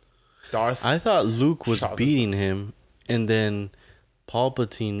obviously Darth... I thought Luke was shot beating him, and then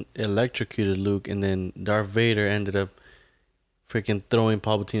Palpatine electrocuted Luke, and then Darth Vader ended up freaking throwing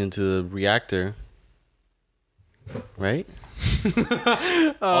Palpatine into the reactor. Right?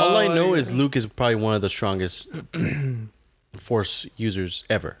 All I know is Luke is probably one of the strongest Force users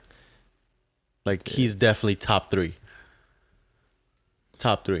ever. Like, he's definitely top 3.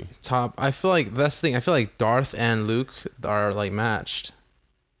 Top 3. I feel like that's the thing. I feel like Darth and Luke are like matched.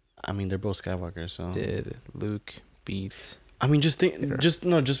 I mean, they're both Skywalkers, so. Did Luke beat... I mean, just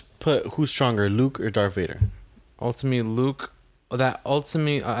put who's stronger, Luke or Darth Vader? Ultimately, Luke... That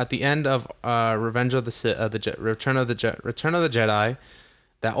ultimately, at the end of Revenge of the Sith, Return of the Jedi,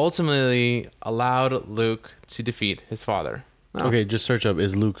 that ultimately allowed Luke to defeat his father. Oh. Okay, just search up,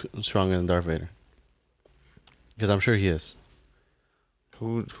 is Luke stronger than Darth Vader? Because I'm sure he is.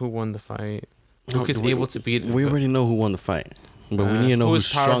 Who won the fight? Luke is able to beat... We already know who won the fight. But we need to know who's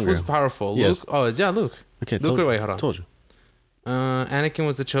stronger. Who's powerful? Yes. Luke? Oh, yeah, Luke. Okay, Luke, wait, hold on. Told you. Anakin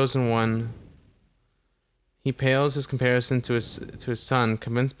was the chosen one. He pales his comparison to his son,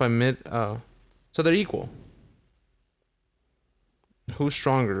 convinced by so they're equal. Who's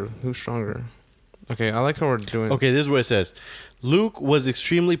stronger? Okay, I like how we're doing. Okay, this is what it says. Luke was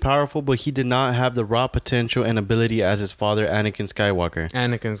extremely powerful, but he did not have the raw potential and ability as his father, Anakin Skywalker.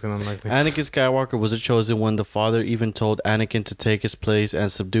 Anakin's gonna like this. Anakin Skywalker was the chosen one. The father even told Anakin to take his place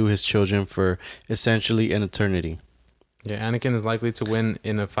and subdue his children for essentially an eternity. Yeah, Anakin is likely to win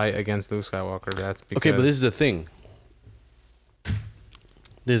in a fight against Luke Skywalker. That's because... Okay, but this is the thing.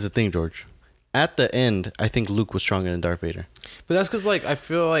 George. At the end, I think Luke was stronger than Darth Vader. But that's because, like, I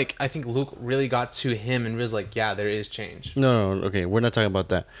think Luke really got to him and was like, yeah, there is change. No, okay, we're not talking about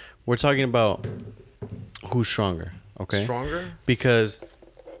that. We're talking about who's stronger, okay? Stronger? Because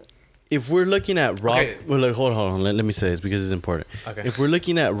if we're looking at raw... Okay. Well, like, hold on. Let me say this because it's important. Okay. If we're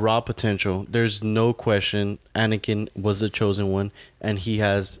looking at raw potential, there's no question Anakin was the chosen one, and he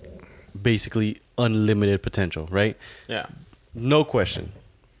has basically unlimited potential, right? Yeah. No question.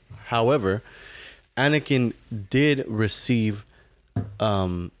 However, Anakin did receive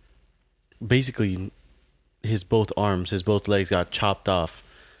basically his both legs got chopped off.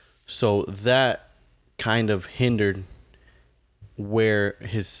 So that kind of hindered where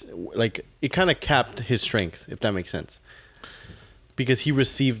it kind of capped his strength, if that makes sense. Because he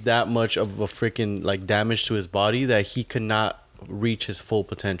received that much of a freaking like damage to his body that he could not reach his full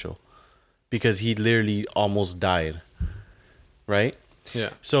potential. Because he literally almost died. Right?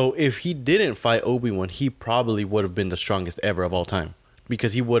 Yeah. So if he didn't fight Obi-Wan, he probably would have been the strongest ever of all time.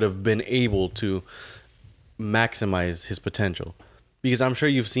 Because he would have been able to maximize his potential. Because I'm sure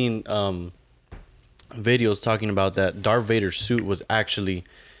you've seen videos talking about that Darth Vader's suit was actually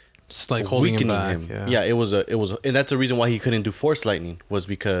just like holding him back. Yeah, it was, and that's the reason why he couldn't do Force lightning, was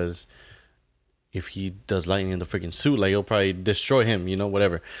because if he does lightning in the freaking suit, like, it'll probably destroy him,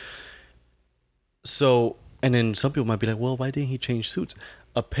 whatever. So, and then some people might be like, well, why didn't he change suits?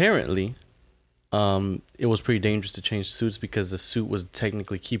 Apparently, it was pretty dangerous to change suits because the suit was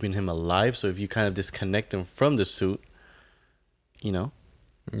technically keeping him alive. So if you kind of disconnect him from the suit,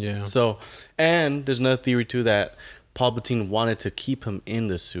 Yeah. So, and there's another theory too that Palpatine wanted to keep him in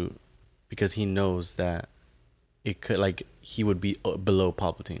the suit because he knows that it could, like, he would be below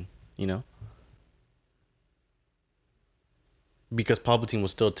Palpatine, Because Palpatine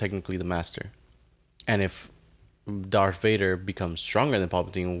was still technically the master. And if Darth Vader becomes stronger than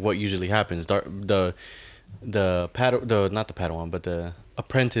Palpatine, what usually happens? The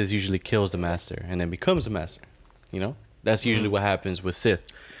apprentice usually kills the master and then becomes the master. That's usually what happens with Sith.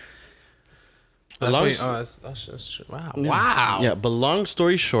 That's true. Wow. Wow. Yeah, but long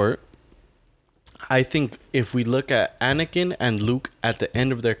story short, I think if we look at Anakin and Luke at the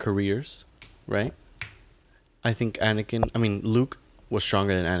end of their careers, right? I think Luke was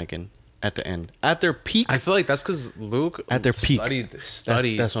stronger than Anakin at the end. At their peak. I feel like that's because Luke at their peak.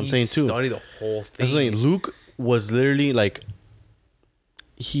 Studied. That's what I'm saying too. Studied the whole thing. That's what I'm saying. Luke was literally like,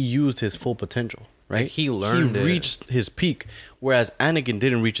 he used his full potential, right? Like, he learned it. He reached his peak, whereas Anakin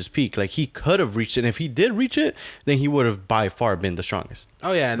didn't reach his peak. Like, he could have reached it, and if he did reach it, then he would have by far been the strongest.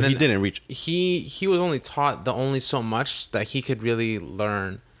 Oh yeah, and But then he didn't reach. He was only taught the only so much that he could really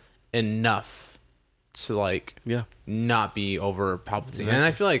learn enough to like Yeah. not be over Palpatine. Exactly. And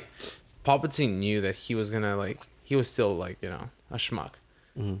I feel like Palpatine knew that he was gonna like he was still like a schmuck,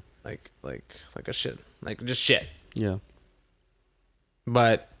 like a shit, like just shit. Yeah.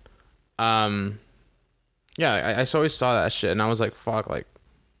 But yeah, I always saw that shit, and I was like, fuck, like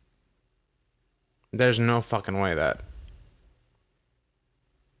there's no fucking way that.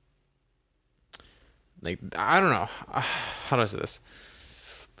 Like, I don't know. How do I say this?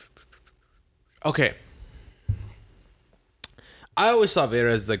 Okay. I always saw Vader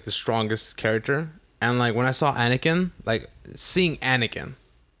as, like, the strongest character. And, like, when I saw Anakin, like, seeing Anakin,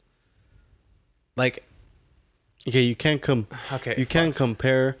 like... Okay, you can't Okay, You can't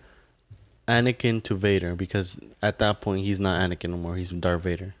compare Anakin to Vader, because at that point, he's not Anakin no more. He's Darth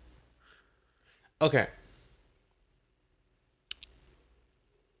Vader. Okay.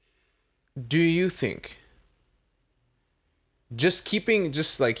 Do you think just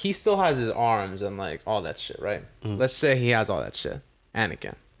like he still has his arms and like all that shit, right? Let's say he has all that shit,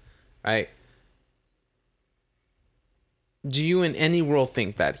 Anakin, right? Do you in any world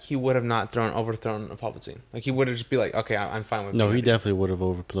think that he would have not overthrown a Palpatine? Like he would have just be like, okay, I'm fine with. No, he definitely would have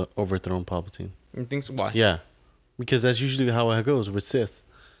overthrown Palpatine. You think so? Why? Yeah, because that's usually how it goes with Sith.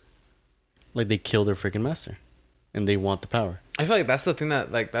 Like, they kill their freaking master, and they want the power. I feel like that's the thing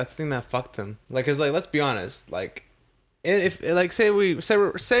that fucked him. Like, cause like let's be honest, like if like say we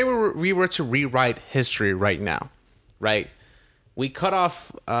were to rewrite history right now, right? We cut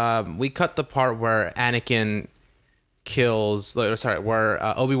the part where Anakin kills,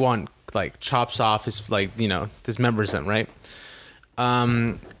 where Obi-Wan like chops off his like dismembers him, right?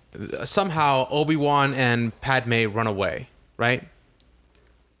 Somehow Obi-Wan and Padme run away, right?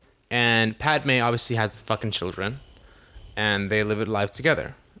 And Padme obviously has fucking children, and they live a life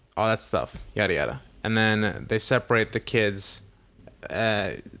together, all that stuff, yada yada. And then they separate the kids.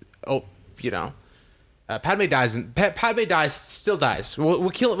 Padme dies. Padme dies. Still dies.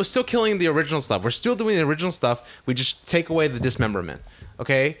 We're still killing the original stuff. We're still doing the original stuff. We just take away the dismemberment.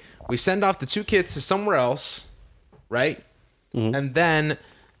 Okay. We send off the two kids to somewhere else, right? Mm-hmm. And then,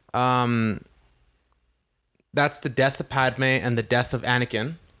 that's the death of Padme and the death of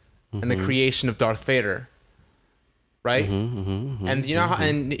Anakin, and the creation of Darth Vader, right? And you know how?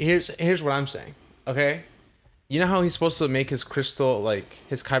 And here's what I'm saying. Okay, you know how he's supposed to make his crystal, like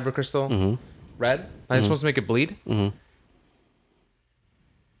his kyber crystal, red? Like he's supposed to make it bleed.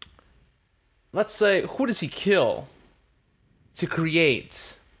 Let's say, who does he kill to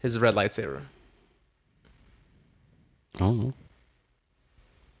create his red lightsaber? Oh.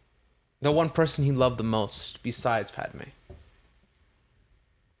 The one person he loved the most besides Padme.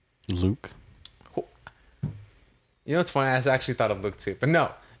 Luke. You know what's funny? I actually thought of Luke too, but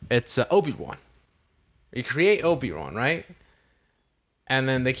no, it's Obi-Wan. You create Obi-Wan, right? And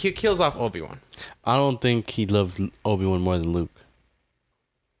then they kills off Obi-Wan. I don't think he loved Obi-Wan more than Luke.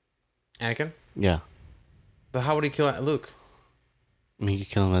 Anakin? Yeah. But how would he kill Luke? I mean, he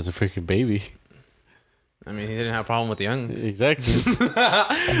could kill him as a freaking baby. I mean, he didn't have a problem with the young. Exactly.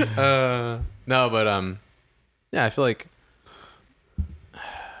 No, but yeah, I feel like.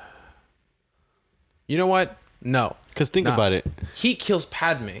 You know what? No. Because think about it. He kills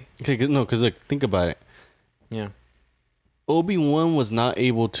Padme. Okay, no, because look, think about it. Yeah. Obi-Wan was not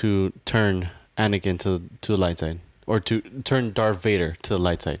able to turn Anakin to the light side, or to turn Darth Vader to the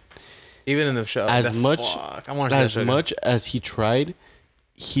light side. Even in the show, As much as he tried,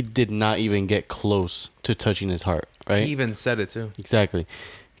 he did not even get close to touching his heart. Right? He even said it too. Exactly.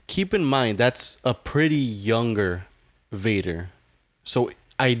 Keep in mind that's a pretty younger Vader, so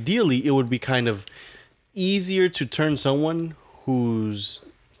ideally it would be kind of easier to turn someone who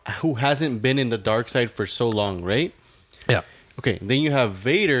hasn't been in the dark side for so long, right? Yeah. Okay, then you have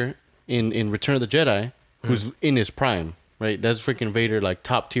Vader in Return of the Jedi, who's in his prime, right? That's freaking Vader, like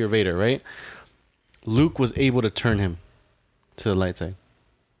top tier Vader, right? Luke was able to turn him to the light side.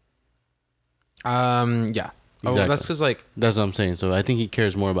 Yeah. Oh, Exactly. that's because like That's what I'm saying. So I think he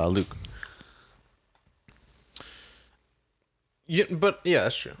cares more about Luke. yeah, but yeah,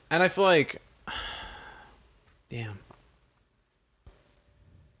 that's true. And I feel like, damn.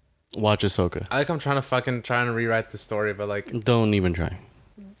 Watch Ahsoka. I'm trying to rewrite the story, but like, Don't even try.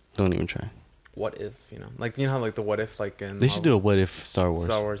 what if, like, how like the what if, like in They should do a what if Star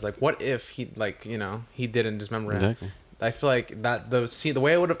Wars. like what if he like he didn't dismember him. Exactly. I feel like that the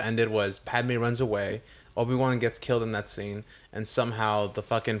way it would have ended was Padme runs away, Obi-Wan gets killed in that scene, and somehow the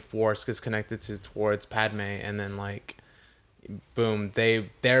fucking Force gets connected towards Padme, and then like, boom,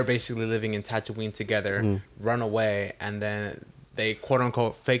 they're basically living in Tatooine together, run away, and then they quote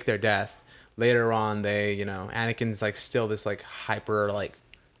unquote fake their death. Later on, Anakin's like still this like hyper like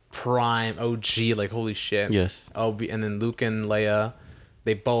prime OG, like holy shit. Yes. And then Luke and Leia,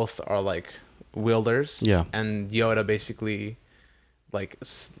 they both are like wielders. Yeah. And Yoda basically like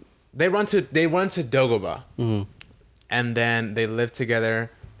they run to Dagobah, and then they live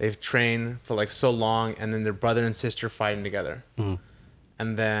together. They've trained for like so long, and then their brother and sister fighting together,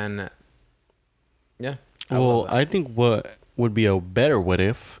 and then yeah. I think what would be a better what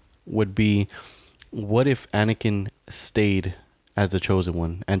if would be, what if Anakin stayed as the chosen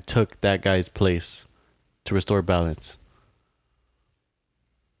one and took that guy's place to restore balance?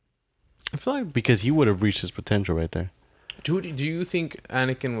 I feel like because he would have reached his potential right there. Do you think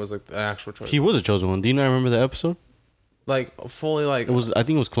Anakin was like the actual choice? He was a chosen one. Do you not remember the episode? Like fully like It was, I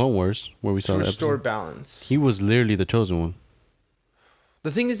think it was Clone Wars where we saw to the restore episode. balance. He was literally the chosen one.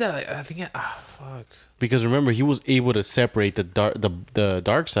 The thing is that like, I think fuck. Because remember, he was able to separate the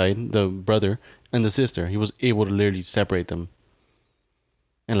dark side, the brother and the sister. He was able to literally separate them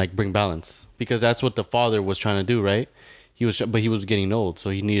and like bring balance. Because that's what the father was trying to do, right? But he was getting old, so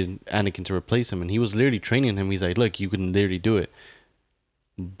he needed Anakin to replace him, and he was literally training him. He's like, "Look, you can literally do it,"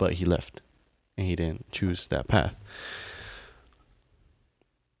 but he left, and he didn't choose that path.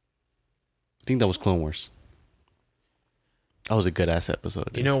 I think that was Clone Wars. That was a good ass episode.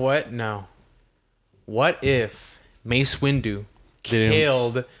 Dude. You know what? No. What if Mace Windu Didn't-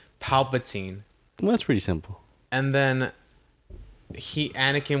 killed Palpatine, Well, that's pretty simple. and then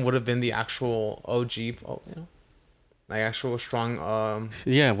Anakin would have been the actual OG, like actual strong.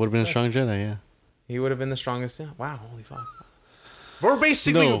 Yeah, it would have been a Sick. strong Jedi. Yeah. He would have been the strongest. Yeah. Wow. Holy fuck. We're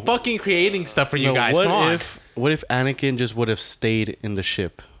basically No. fucking creating stuff for you No, guys. what Come on. What if Anakin just would have stayed in the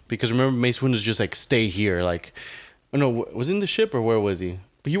ship? Because remember, Mace Windu was just like, stay here. Like, oh, no, was he in the ship or where was he?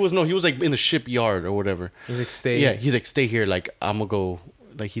 But he was like in the shipyard or whatever. He's like, stay. Yeah, he's like, stay here. Like, I'm gonna go.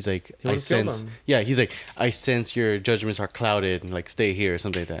 Like, he's like, He I would've killed sense. him. Yeah, he's like, I sense your judgments are clouded. And like, stay here, or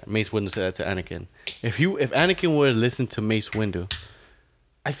something like that. Mace Windu said that to Anakin. If Anakin would have listened to Mace Windu,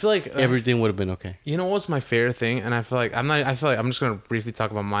 I feel like everything would have been okay. You know what's my favorite thing, and I feel like I'm just gonna briefly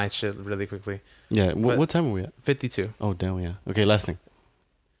talk about my shit really quickly. Yeah. But- What time are we at? 52. Oh, damn. Yeah. Okay. Last thing.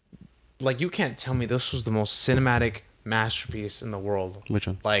 Like you can't tell me this was the most cinematic masterpiece in the world. Which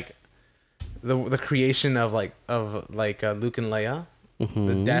one? Like the creation of Luke and Leia,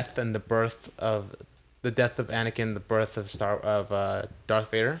 the death and the birth of Anakin, the birth of Darth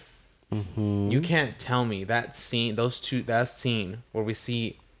Vader. You can't tell me that scene, that scene where we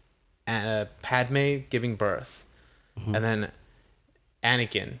see Padme giving birth, and then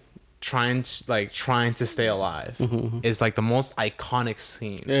Anakin trying to stay alive is like the most iconic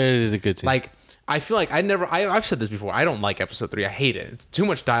scene. It is a good scene. Like I feel like I've said this before. I don't like episode 3. I hate it. It's too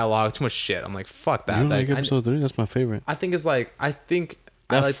much dialogue, too much shit. I'm like, fuck that. You don't like episode 3? That's my favorite. I think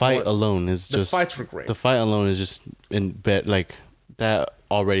I That like fight more- alone is the just. fights were great. The fight alone is just in bed. Like, that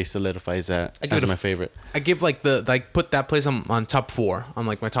already solidifies that I give as it a my f- favorite. I give put that place on top 4. On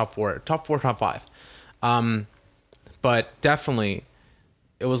like my top 5. But definitely,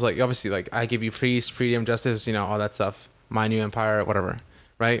 it was like obviously like I give you peace, freedom, justice, all that stuff. My new empire, whatever,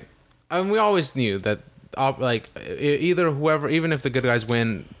 right? And we always knew that either whoever, even if the good guys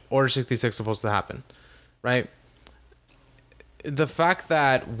win, Order 66 is supposed to happen, right? The fact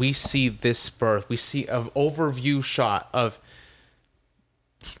that we see this birth, we see an overview shot of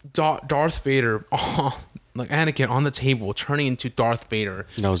Darth Vader, like Anakin on the table turning into Darth Vader.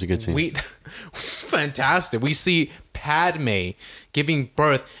 That was a good scene. Fantastic. We see Padme giving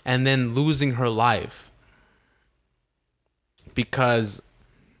birth and then losing her life because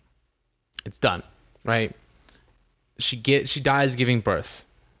it's done, right? She dies giving birth.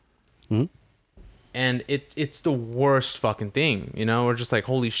 And it's the worst fucking thing, We're just like,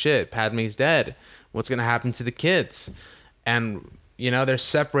 holy shit, Padme's dead. What's gonna happen to the kids? And they're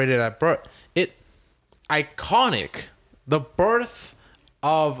separated at birth. Iconic. The birth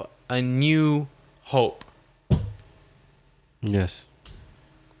of a new hope. Yes.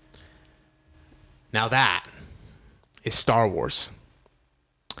 Now that is Star Wars.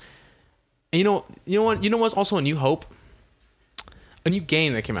 And you know what's also a new hope? A new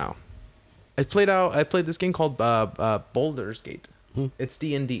game that came out. I played this game called Baldur's Gate. It's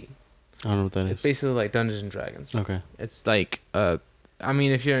D&D. I don't know what that It's is. basically like Dungeons and Dragons. Okay. It's like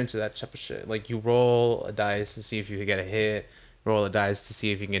if you're into that type of shit, like you roll a dice to see if you can get a hit, roll a dice to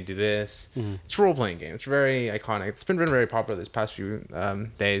see if you can do this. It's a role playing game. It's very iconic. It's been very popular these past few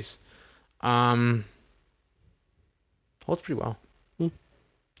days. Holds pretty well. All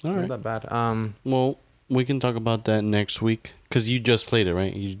Not right. that bad. Well, we can talk about that next week because you just played it,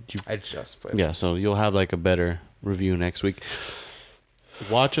 right? You I just played. yeah. So you'll have like a better review next week.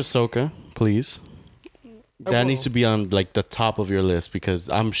 Watch Ahsoka, please. That needs to be on like the top of your list because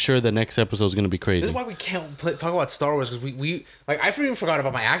I'm sure the next episode is gonna be crazy. This is why we can't talk about Star Wars because we like I even forgot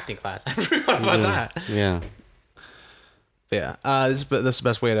about my acting class. I forgot about that. Yeah. But yeah, this is the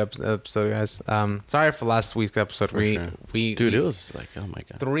best way to episode, guys. Sorry for last week's episode. Dude, it was like, oh my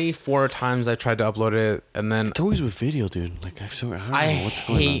god. 3-4 times I tried to upload it, and then It's always with video, dude. Like I don't know I what's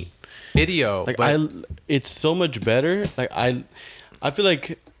going on. hate video. Like but it's so much better. Like I feel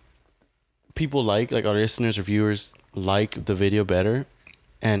like people like our listeners or viewers like the video better,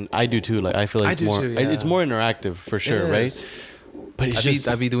 and I do too. Like I feel like I it's do more. too, yeah. It's more interactive for sure, It right? is. But it's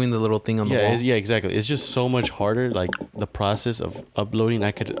I'd be doing the little thing on the wall. yeah, exactly. It's just so much harder. Like the process of uploading,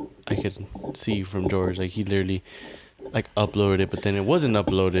 I could see from George. Like he literally like uploaded it, but then it wasn't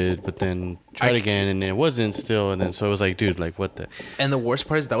uploaded. But then tried again, and it wasn't still. And then so it was like, dude, like what the? And the worst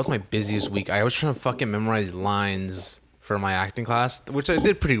part is that was my busiest week. I was trying to fucking memorize lines for my acting class, which I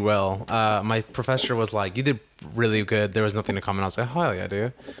did pretty well. My professor was like, "You did really good. There was nothing to comment." I was like, "Hell yeah,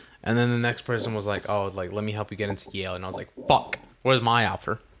 dude." And then the next person was like, "Oh, like let me help you get into Yale," and I was like, "Fuck, where's my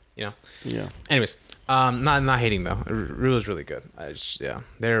offer?" You know. Yeah. Anyways, not hating though. It was really good. Yeah,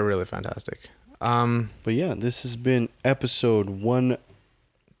 they're really fantastic. But yeah, this has been episode 113.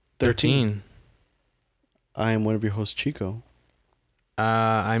 13. I am one of your hosts, Chico.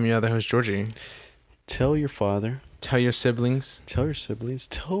 I'm your other host, Georgie. Tell your father. Tell your siblings. Tell your siblings.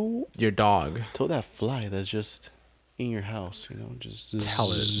 Tell Your dog. that fly that's just in your house. You know, just Tell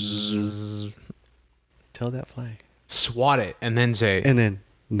it. Tell that fly. Swat it and then say, And then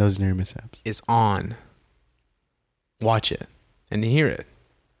nose near mishaps. "It's on." Watch it and hear it.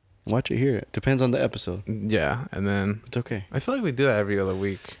 Watch it, hear it. Depends on the episode. Yeah, and then It's okay. I feel like we do that every other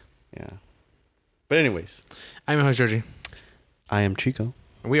week. Yeah. But anyways, I'm your host, Georgie. I am Chico.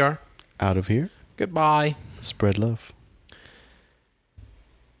 We are. Out of here. Goodbye. Spread love.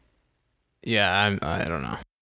 Yeah, I don't know.